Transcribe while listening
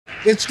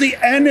It's the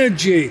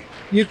energy.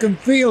 You can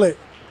feel it.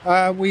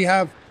 We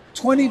have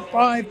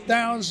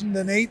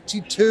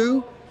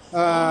 25,082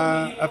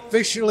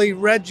 officially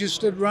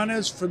registered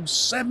runners from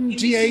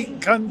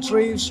 78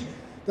 countries.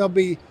 There'll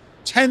be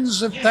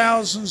tens of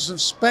thousands of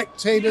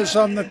spectators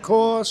on the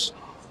course.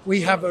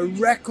 We have a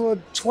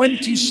record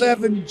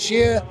 27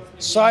 cheer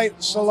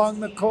sites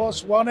along the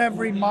course, one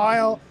every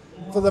mile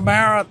for the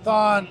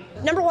marathon.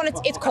 Number one,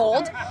 it's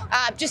cold,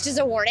 just as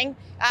a warning.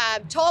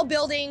 Tall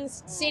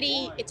buildings,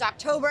 city, it's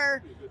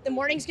October. The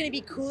morning's going to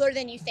be cooler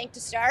than you think to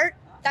start.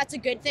 That's a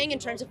good thing in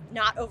terms of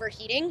not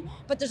overheating,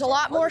 but there's a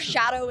lot more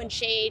shadow and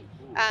shade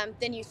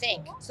than you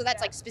think. So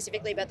that's like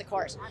specifically about the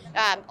course.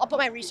 I'll put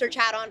my research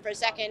hat on for a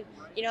second.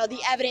 You know, the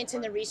evidence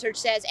in the research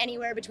says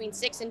anywhere between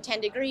 6 and 10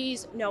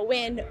 degrees, no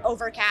wind,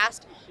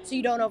 overcast, so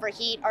you don't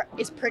overheat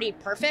is pretty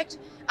perfect.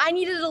 I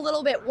needed it a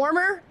little bit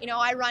warmer. You know,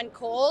 I run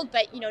cold,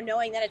 but you know,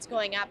 knowing that it's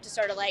going up to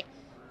sort of like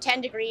 10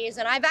 degrees,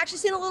 and I've actually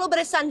seen a little bit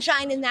of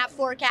sunshine in that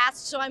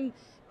forecast, so I'm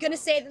gonna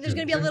say that there's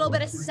gonna be a little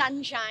bit of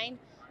sunshine,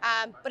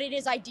 but it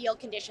is ideal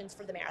conditions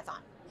for the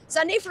marathon.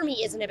 Sunday for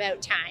me isn't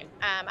about time.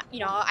 You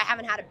know, I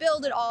haven't had a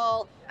build at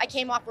all. I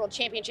came off World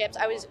Championships.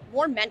 I was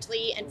more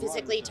mentally and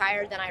physically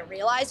tired than I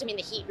realized. I mean,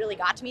 the heat really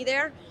got to me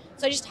there.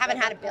 So I just haven't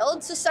had a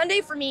build. So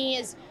Sunday for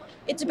me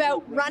it's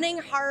about running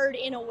hard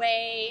in a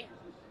way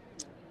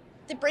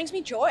that brings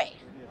me joy.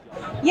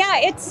 Yeah,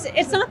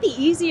 it's not the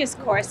easiest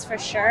course for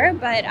sure,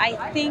 but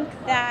I think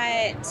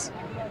that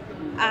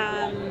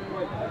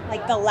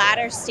like the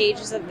latter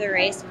stages of the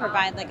race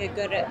provide like a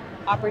good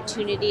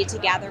opportunity to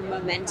gather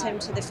momentum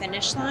to the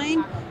finish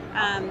line.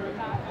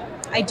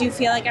 I do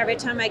feel like every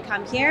time I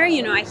come here,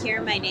 you know, I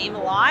hear my name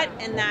a lot,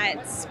 and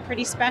that's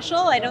pretty special.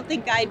 I don't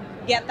think I'd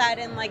get that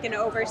in like an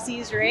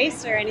overseas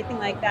race or anything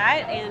like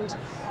that. And,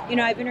 you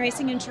know, I've been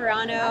racing in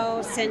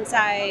Toronto since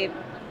I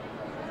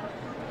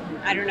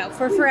don't know,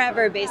 for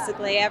forever,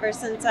 basically, ever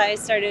since I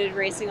started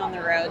racing on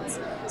the roads.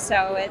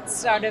 So it's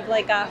sort of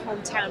like a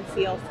hometown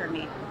feel for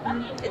me.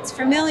 It's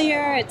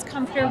familiar, it's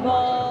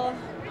comfortable.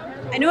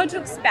 I know what to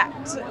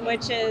expect,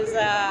 which is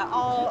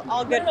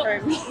all good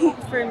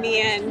for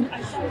me and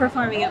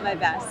performing at my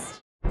best.